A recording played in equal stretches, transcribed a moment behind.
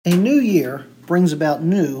A new year brings about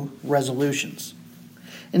new resolutions.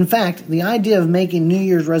 In fact, the idea of making New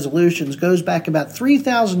Year's resolutions goes back about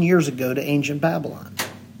 3,000 years ago to ancient Babylon.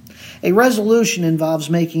 A resolution involves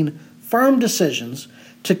making firm decisions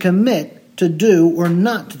to commit to do or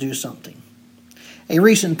not to do something. A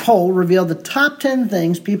recent poll revealed the top 10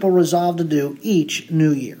 things people resolve to do each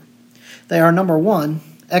new year. They are: number 1,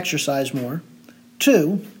 exercise more;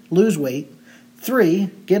 2, lose weight; 3,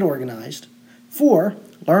 get organized; 4,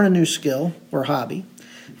 learn a new skill or hobby;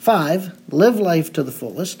 5, live life to the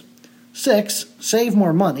fullest; 6, save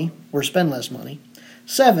more money or spend less money;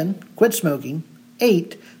 7, quit smoking;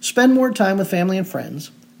 8, spend more time with family and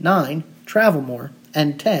friends; 9, travel more;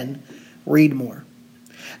 and 10, read more.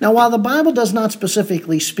 Now, while the Bible does not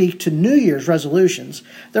specifically speak to New Year's resolutions,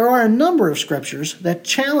 there are a number of scriptures that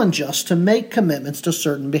challenge us to make commitments to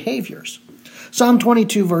certain behaviors. Psalm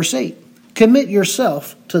 22, verse 8, commit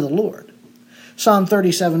yourself to the Lord. Psalm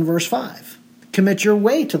 37, verse 5, commit your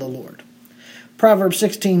way to the Lord. Proverbs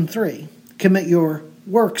 16:3, commit your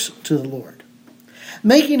works to the Lord.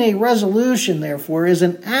 Making a resolution, therefore, is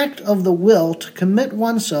an act of the will to commit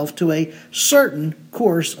oneself to a certain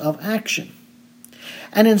course of action.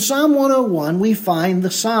 And in Psalm 101, we find the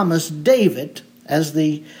psalmist David, as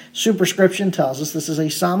the superscription tells us, this is a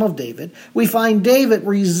Psalm of David. We find David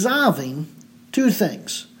resolving two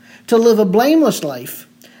things: to live a blameless life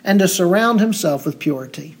and to surround himself with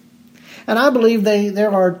purity. And I believe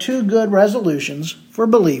there are two good resolutions for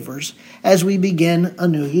believers as we begin a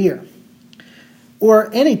new year, or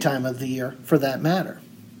any time of the year for that matter.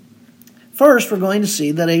 First, we're going to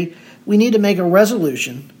see that we need to make a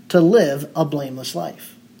resolution to live a blameless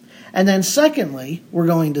life. And then secondly, we're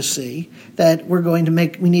going to see that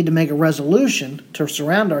we need to make a resolution to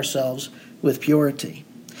surround ourselves with purity.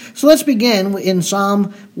 So let's begin in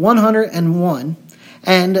Psalm 101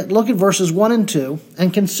 and look at verses 1 and 2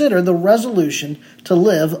 and consider the resolution to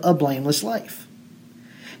live a blameless life.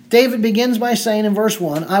 David begins by saying in verse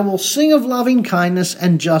 1, I will sing of loving kindness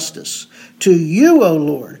and justice. To you, O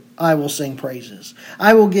Lord, I will sing praises.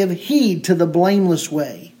 I will give heed to the blameless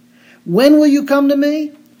way. When will you come to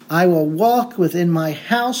me? I will walk within my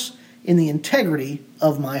house in the integrity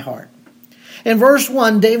of my heart. In verse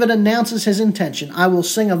 1, David announces his intention. I will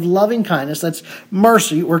sing of loving kindness, that's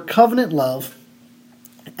mercy or covenant love,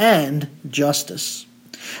 and justice.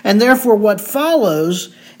 And therefore what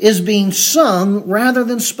follows is being sung rather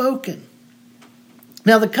than spoken.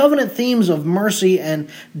 Now the covenant themes of mercy and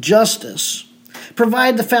justice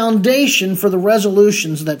provide the foundation for the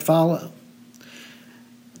resolutions that follow.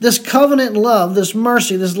 This covenant love, this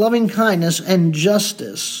mercy, this loving kindness, and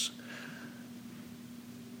justice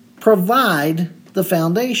provide the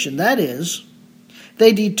foundation. That is,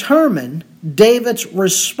 they determine David's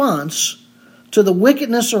response to the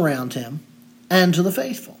wickedness around him and to the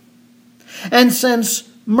faithful. And since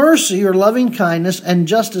mercy or loving kindness and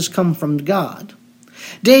justice come from God,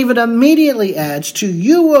 David immediately adds, to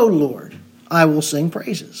you, O Lord, I will sing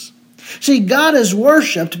praises. See, God is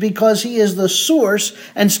worshipped because he is the source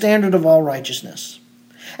and standard of all righteousness.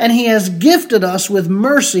 And he has gifted us with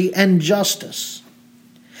mercy and justice.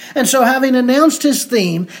 And so having announced his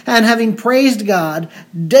theme and having praised God,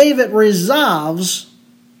 David resolves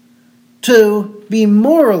to be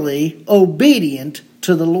morally obedient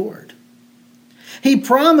to the Lord. He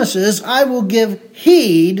promises, I will give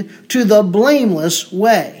heed to the blameless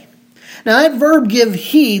way. Now that verb give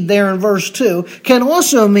heed there in verse 2 can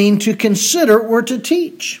also mean to consider or to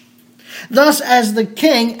teach. Thus, as the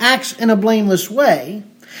king acts in a blameless way,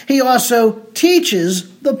 he also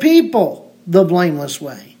teaches the people the blameless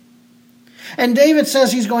way. And David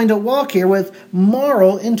says he's going to walk here with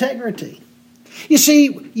moral integrity. You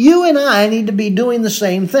see, you and I need to be doing the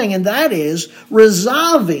same thing, and that is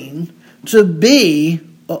resolving to be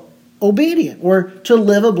obedient or to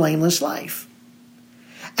live a blameless life.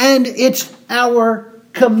 And it's our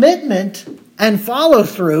commitment and follow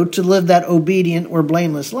through to live that obedient or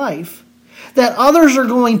blameless life that others are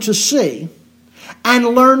going to see and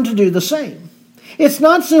learn to do the same. It's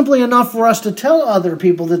not simply enough for us to tell other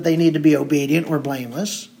people that they need to be obedient or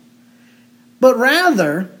blameless, but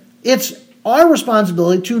rather it's our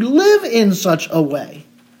responsibility to live in such a way.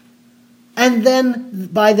 And then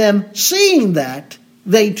by them seeing that,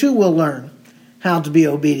 they too will learn how to be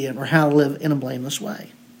obedient or how to live in a blameless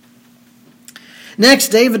way. Next,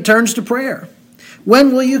 David turns to prayer.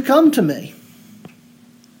 When will you come to me?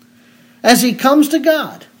 As he comes to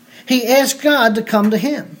God, he asks God to come to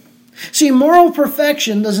him. See, moral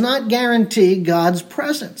perfection does not guarantee God's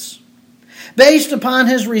presence. Based upon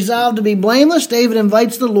his resolve to be blameless, David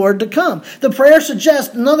invites the Lord to come. The prayer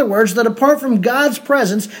suggests, in other words, that apart from God's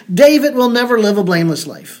presence, David will never live a blameless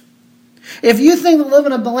life. If you think that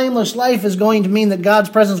living a blameless life is going to mean that God's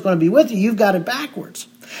presence is going to be with you, you've got it backwards.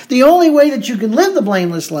 The only way that you can live the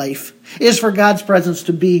blameless life is for God's presence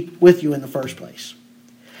to be with you in the first place.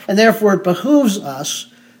 And therefore it behooves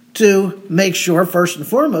us to make sure, first and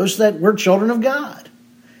foremost, that we're children of God.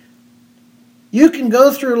 You can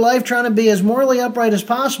go through life trying to be as morally upright as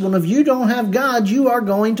possible, and if you don't have God, you are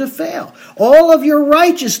going to fail. All of your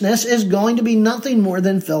righteousness is going to be nothing more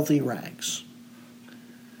than filthy rags.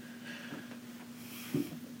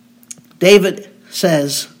 David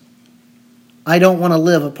says, I don't want to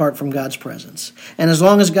live apart from God's presence. And as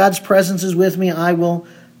long as God's presence is with me, I will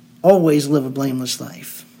always live a blameless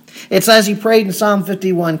life. It's as he prayed in Psalm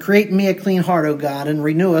 51, create in me a clean heart, O God, and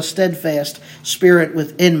renew a steadfast spirit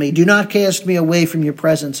within me. Do not cast me away from your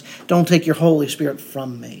presence. Don't take your Holy Spirit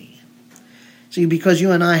from me. See, because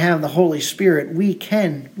you and I have the Holy Spirit, we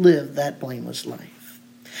can live that blameless life.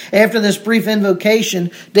 After this brief invocation,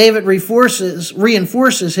 David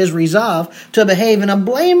reinforces his resolve to behave in a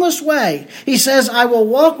blameless way. He says, I will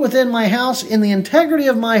walk within my house in the integrity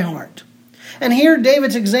of my heart. And here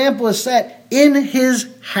David's example is set in his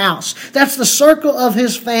house. That's the circle of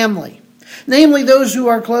his family, namely those who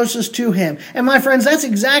are closest to him. And my friends, that's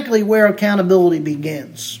exactly where accountability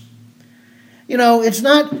begins. You know, it's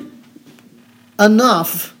not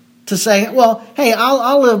enough to say, well, hey,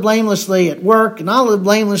 I'll live blamelessly at work, and I'll live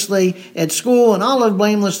blamelessly at school, and I'll live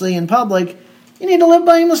blamelessly in public. You need to live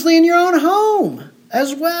blamelessly in your own home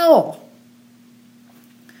as well.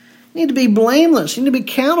 You need to be blameless. You need to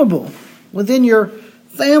be accountable within your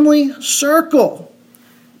family circle.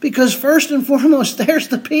 Because first and foremost, there's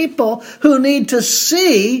the people who need to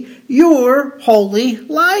see your holy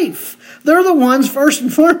life. They're the ones, first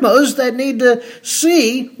and foremost, that need to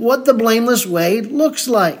see what the blameless way looks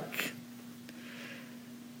like.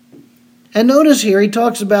 And notice here, he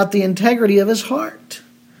talks about the integrity of his heart.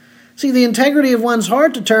 See, the integrity of one's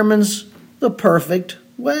heart determines the perfect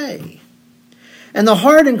way. And the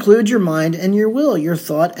heart includes your mind and your will, your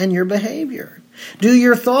thought and your behavior. Do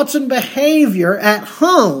your thoughts and behavior at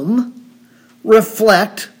home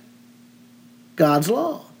reflect God's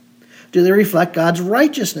law? Do they reflect God's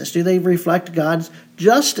righteousness? Do they reflect God's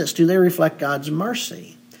justice? Do they reflect God's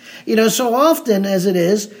mercy? You know, so often as it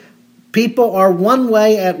is, people are one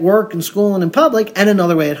way at work and school and in public and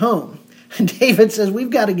another way at home. And David says we've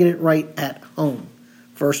got to get it right at home,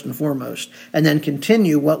 first and foremost, and then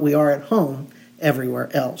continue what we are at home everywhere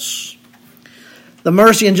else. The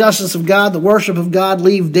mercy and justice of God, the worship of God,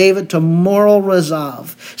 leave David to moral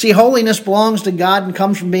resolve. See, holiness belongs to God and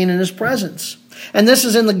comes from being in his presence. And this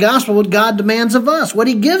is in the gospel what God demands of us, what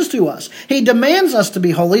he gives to us. He demands us to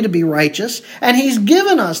be holy, to be righteous, and he's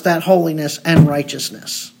given us that holiness and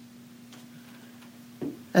righteousness.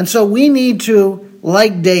 And so we need to,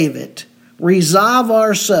 like David, resolve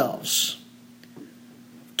ourselves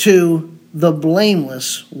to the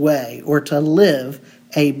blameless way, or to live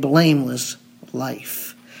a blameless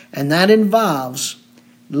life. And that involves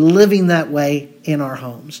living that way in our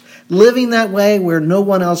homes, living that way where no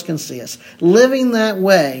one else can see us, living that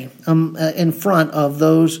way in front of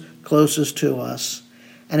those closest to us.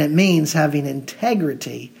 And it means having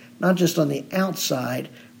integrity, not just on the outside,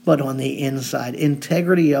 but on the inside.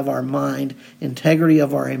 Integrity of our mind, integrity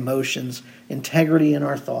of our emotions, integrity in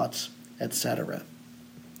our thoughts, etc.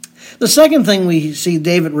 The second thing we see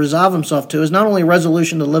David resolve himself to is not only a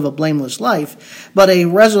resolution to live a blameless life, but a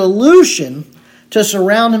resolution to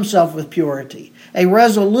surround himself with purity. A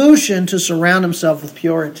resolution to surround himself with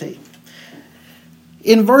purity.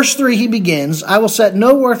 In verse 3 he begins, I will set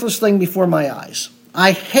no worthless thing before my eyes.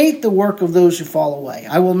 I hate the work of those who fall away.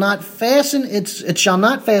 It shall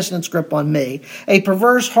not fasten its grip on me. A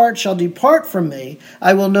perverse heart shall depart from me.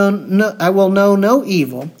 I will know no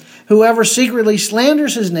evil. Whoever secretly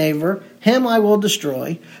slanders his neighbor, him I will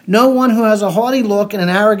destroy. No one who has a haughty look and an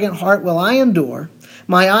arrogant heart will I endure.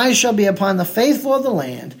 My eyes shall be upon the faithful of the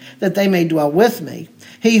land, that they may dwell with me.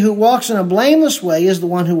 He who walks in a blameless way is the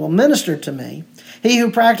one who will minister to me. He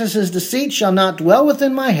who practices deceit shall not dwell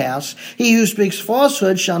within my house. He who speaks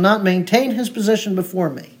falsehood shall not maintain his position before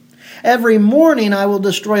me. Every morning I will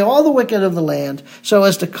destroy all the wicked of the land, so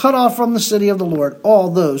as to cut off from the city of the Lord all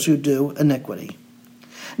those who do iniquity.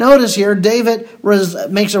 Notice here, David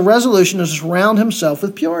makes a resolution to surround himself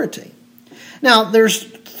with purity. Now, there's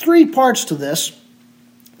three parts to this,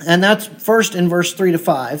 and that's first in verse 3 to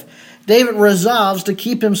 5. David resolves to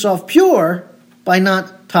keep himself pure by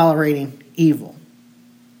not tolerating evil.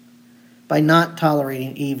 by not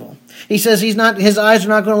tolerating evil. He says his eyes are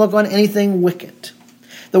not going to look on anything wicked.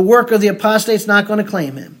 The work of the apostate is not going to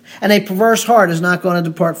claim him, and a perverse heart is not going to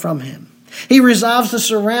depart from him. He resolves to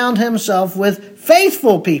surround himself with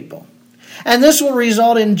faithful people, and this will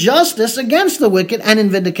result in justice against the wicked and in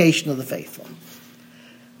vindication of the faithful.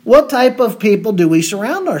 What type of people do we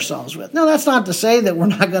surround ourselves with? Now, that's not to say that we're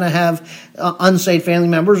not going to have unsaved family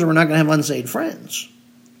members or we're not going to have unsaved friends.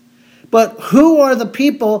 But who are the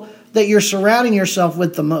people that you're surrounding yourself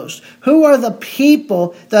with the most? Who are the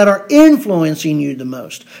people that are influencing you the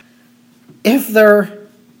most? If they're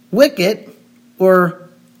wicked or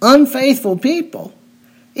unfaithful people,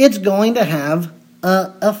 it's going to have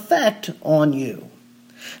an effect on you.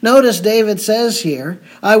 Notice David says here,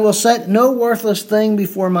 I will set no worthless thing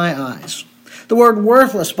before my eyes. The word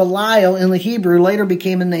worthless, Belial, in the Hebrew later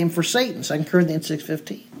became a name for Satan, 2 Corinthians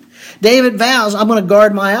 6:15. David vows, I'm going to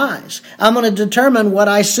guard my eyes. I'm going to determine what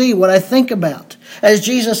I see, what I think about. As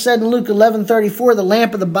Jesus said in Luke 11:34, the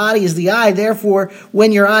lamp of the body is the eye. Therefore,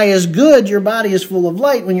 when your eye is good, your body is full of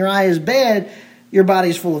light. When your eye is bad, your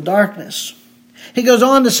body is full of darkness. He goes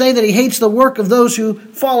on to say that he hates the work of those who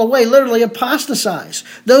fall away, literally apostatize,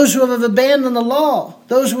 those who have abandoned the law,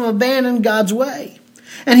 those who have abandoned God's way.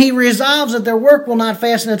 And he resolves that their work will not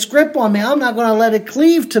fasten its grip on me. I'm not going to let it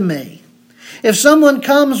cleave to me. If someone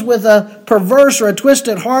comes with a perverse or a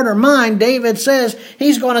twisted heart or mind, David says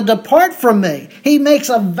he's going to depart from me. He makes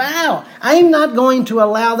a vow. I'm not going to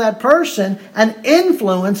allow that person an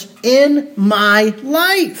influence in my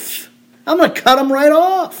life. I'm going to cut him right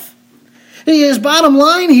off. His bottom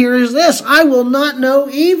line here is this: I will not know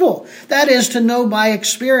evil. That is to know by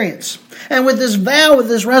experience. And with this vow, with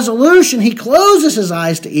this resolution, he closes his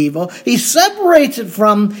eyes to evil. He separates it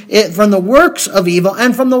from the works of evil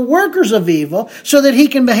and from the workers of evil so that he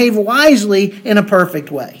can behave wisely in a perfect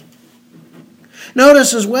way.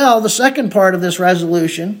 Notice as well the second part of this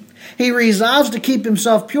resolution. He resolves to keep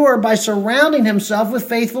himself pure by surrounding himself with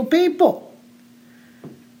faithful people.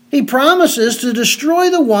 He promises to destroy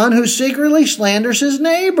the one who secretly slanders his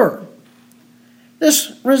neighbor.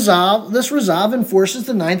 This resolve enforces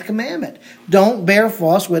the 9th commandment. Don't bear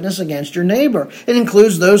false witness against your neighbor. It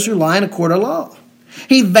includes those who lie in a court of law.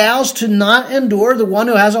 He vows to not endure the one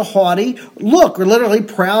who has a haughty look, or literally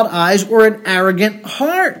proud eyes, or an arrogant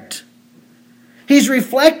heart. He's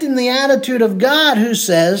reflecting the attitude of God, who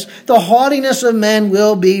says, the haughtiness of men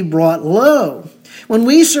will be brought low. When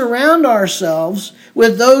we surround ourselves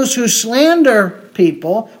with those who slander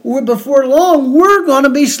people, before long, we're going to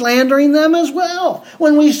be slandering them as well.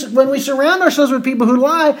 When we surround ourselves with people who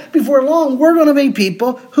lie, before long, we're going to be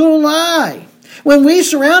people who lie. When we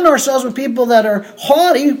surround ourselves with people that are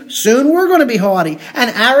haughty, soon we're going to be haughty. And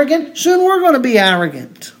arrogant, soon we're going to be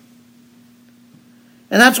arrogant.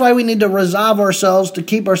 And that's why we need to resolve ourselves to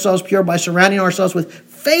keep ourselves pure by surrounding ourselves with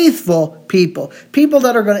faithful people. People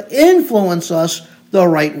that are going to influence us the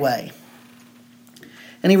right way.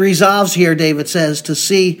 And he resolves here, David says, to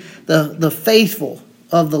see the faithful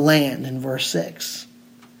of the land in verse 6.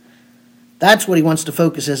 That's what he wants to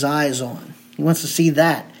focus his eyes on. He wants to see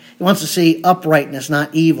that. He wants to see uprightness,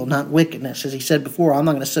 not evil, not wickedness. As he said before, I'm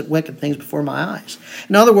not going to set wicked things before my eyes.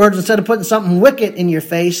 In other words, instead of putting something wicked in your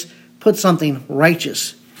face, put something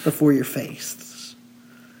righteous before your face.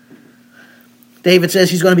 David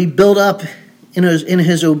says he's going to be built up in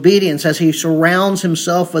his obedience as he surrounds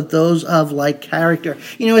himself with those of like character.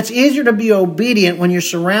 You know, it's easier to be obedient when you're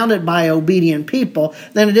surrounded by obedient people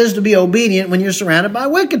than it is to be obedient when you're surrounded by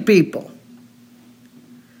wicked people.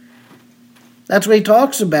 That's what he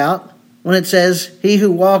talks about when it says, he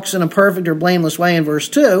who walks in a perfect or blameless way in verse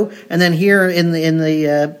 2, and then here in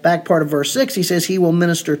the back part of verse 6, he says, he will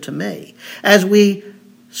minister to me. As we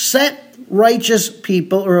set righteous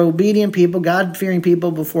people or obedient people, God-fearing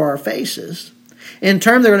people before our faces, in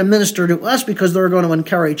turn they're going to minister to us because they're going to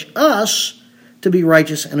encourage us to be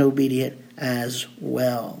righteous and obedient as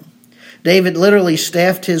well. David literally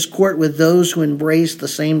staffed his court with those who embraced the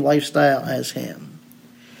same lifestyle as him.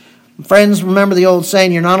 Friends, remember the old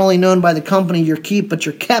saying, you're not only known by the company you keep, but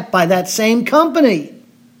you're kept by that same company.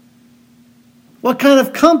 What kind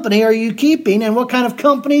of company are you keeping, and what kind of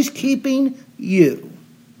company is keeping you?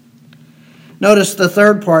 Notice the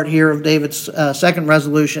third part here of David's second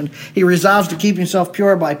resolution. He resolves to keep himself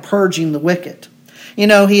pure by purging the wicked. You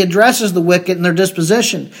know, he addresses the wicked and their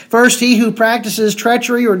disposition. First, he who practices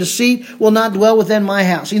treachery or deceit will not dwell within my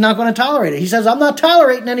house. He's not going to tolerate it. He says, I'm not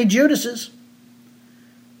tolerating any Judases.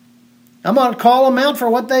 I'm going to call them out for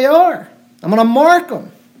what they are. I'm going to mark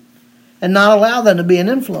them and not allow them to be an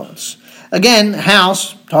influence. Again,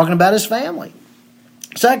 house, talking about his family.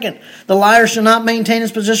 Second, the liar shall not maintain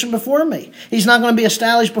his position before me. He's not going to be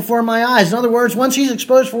established before my eyes. In other words, once he's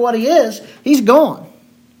exposed for what he is, he's gone.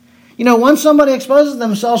 Once somebody exposes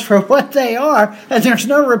themselves for what they are, and there's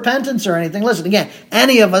no repentance or anything, listen, again,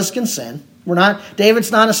 any of us can sin.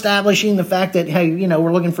 David's not establishing the fact that, hey,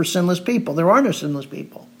 we're looking for sinless people. There are no sinless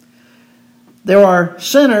people. There are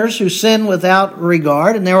sinners who sin without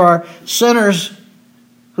regard, and there are sinners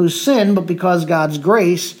who sin, but because God's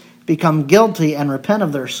grace, become guilty and repent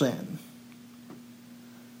of their sin.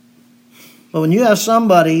 But when you have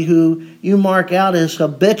somebody who you mark out as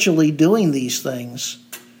habitually doing these things,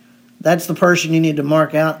 that's the person you need to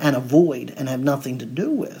mark out and avoid and have nothing to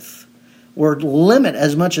do with, or limit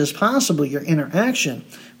as much as possible your interaction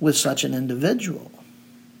with such an individual.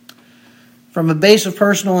 From a base of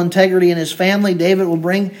personal integrity in his family, David will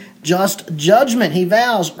bring just judgment. He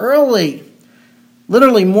vows early,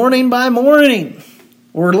 literally morning by morning,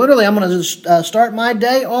 or literally I'm going to start my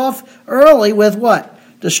day off early with what?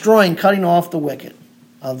 Destroying, cutting off the wicked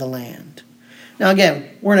of the land. Now again,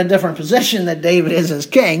 we're in a different position that David is as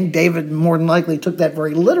king. David more than likely took that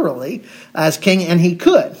very literally as king, and he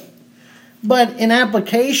could. But in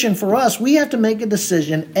application for us, we have to make a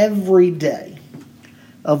decision every day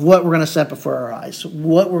of what we're going to set before our eyes,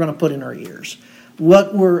 what we're going to put in our ears,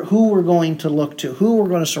 who we're going to look to, who we're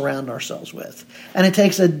going to surround ourselves with. And it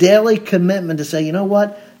takes a daily commitment to say, you know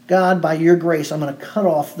what? God, by your grace, I'm going to cut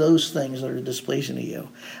off those things that are displeasing to you.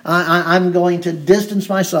 I'm going to distance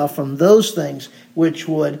myself from those things which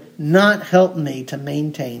would not help me to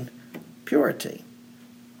maintain purity.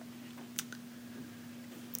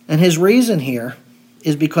 And his reason here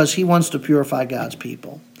is because he wants to purify God's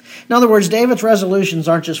people. In other words, David's resolutions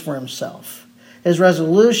aren't just for himself. His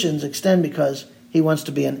resolutions extend because he wants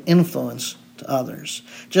to be an influence to others.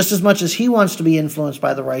 Just as much as he wants to be influenced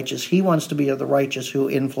by the righteous, he wants to be the righteous who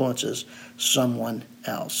influences someone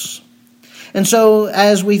else. And so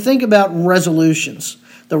as we think about resolutions,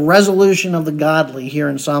 the resolution of the godly here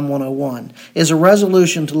in Psalm 101 is a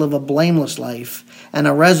resolution to live a blameless life and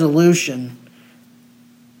a resolution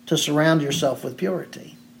to surround yourself with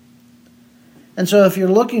purity. And so if you're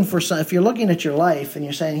looking at your life and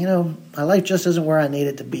you're saying, my life just isn't where I need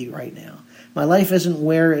it to be right now. My life isn't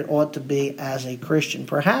where it ought to be as a Christian.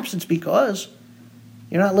 Perhaps it's because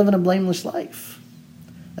you're not living a blameless life.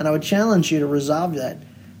 And I would challenge you to resolve that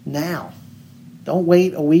now. Don't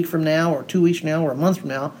wait a week from now or 2 weeks from now or a month from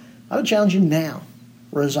now. I would challenge you now.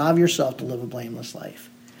 Resolve yourself to live a blameless life.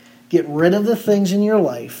 Get rid of the things in your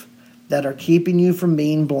life that are keeping you from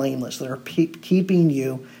being blameless, that are keeping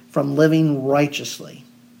you from living righteously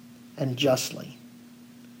and justly.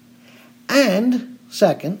 And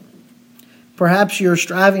second, perhaps you're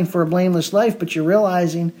striving for a blameless life, but you're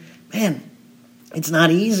realizing, man, it's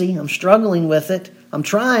not easy. I'm struggling with it. I'm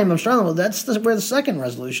struggling with it. That's where the second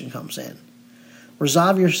resolution comes in.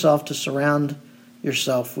 Resolve yourself to surround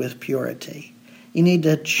yourself with purity. You need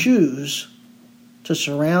to choose to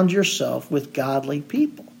surround yourself with godly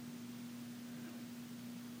people.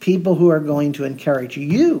 People who are going to encourage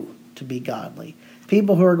you to be godly.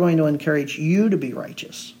 People who are going to encourage you to be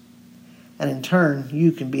righteous. And in turn,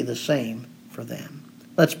 you can be the same for them.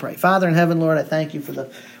 Let's pray. Father in heaven, Lord, I thank you for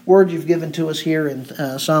the word you've given to us here in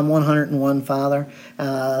Psalm 101, Father,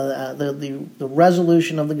 the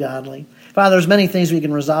resolution of the godly. Father, there's many things we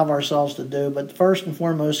can resolve ourselves to do, but first and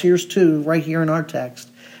foremost, here's two right here in our text.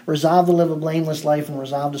 Resolve to live a blameless life and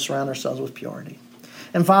resolve to surround ourselves with purity.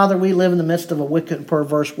 And Father, we live in the midst of a wicked and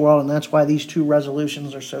perverse world, and that's why these two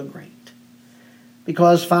resolutions are so great.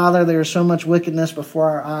 Because, Father, there is so much wickedness before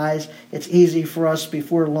our eyes, it's easy for us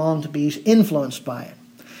before long to be influenced by it.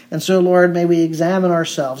 And so, Lord, may we examine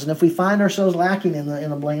ourselves, and if we find ourselves lacking in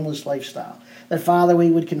a blameless lifestyle, that, Father, we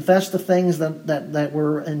would confess the things that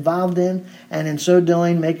we're involved in, and in so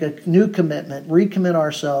doing, make a new commitment, recommit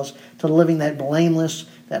ourselves to living that blameless,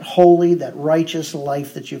 that holy, that righteous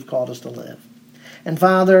life that you've called us to live. And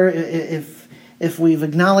Father, if we've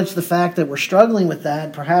acknowledged the fact that we're struggling with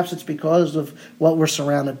that, perhaps it's because of what we're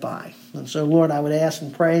surrounded by. And so, Lord, I would ask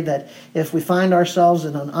and pray that if we find ourselves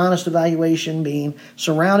in an honest evaluation being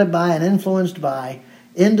surrounded by and influenced by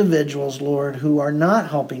individuals, Lord, who are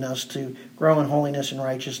not helping us to grow in holiness and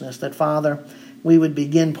righteousness, that, Father, we would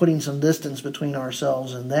begin putting some distance between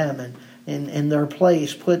ourselves and them, and in their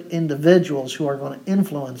place put individuals who are going to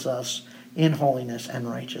influence us in holiness and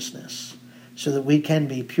righteousness, so that we can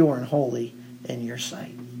be pure and holy in your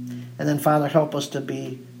sight. And then, Father, help us to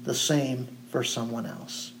be the same for someone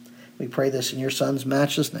else. We pray this in your Son's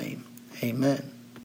matchless name. Amen.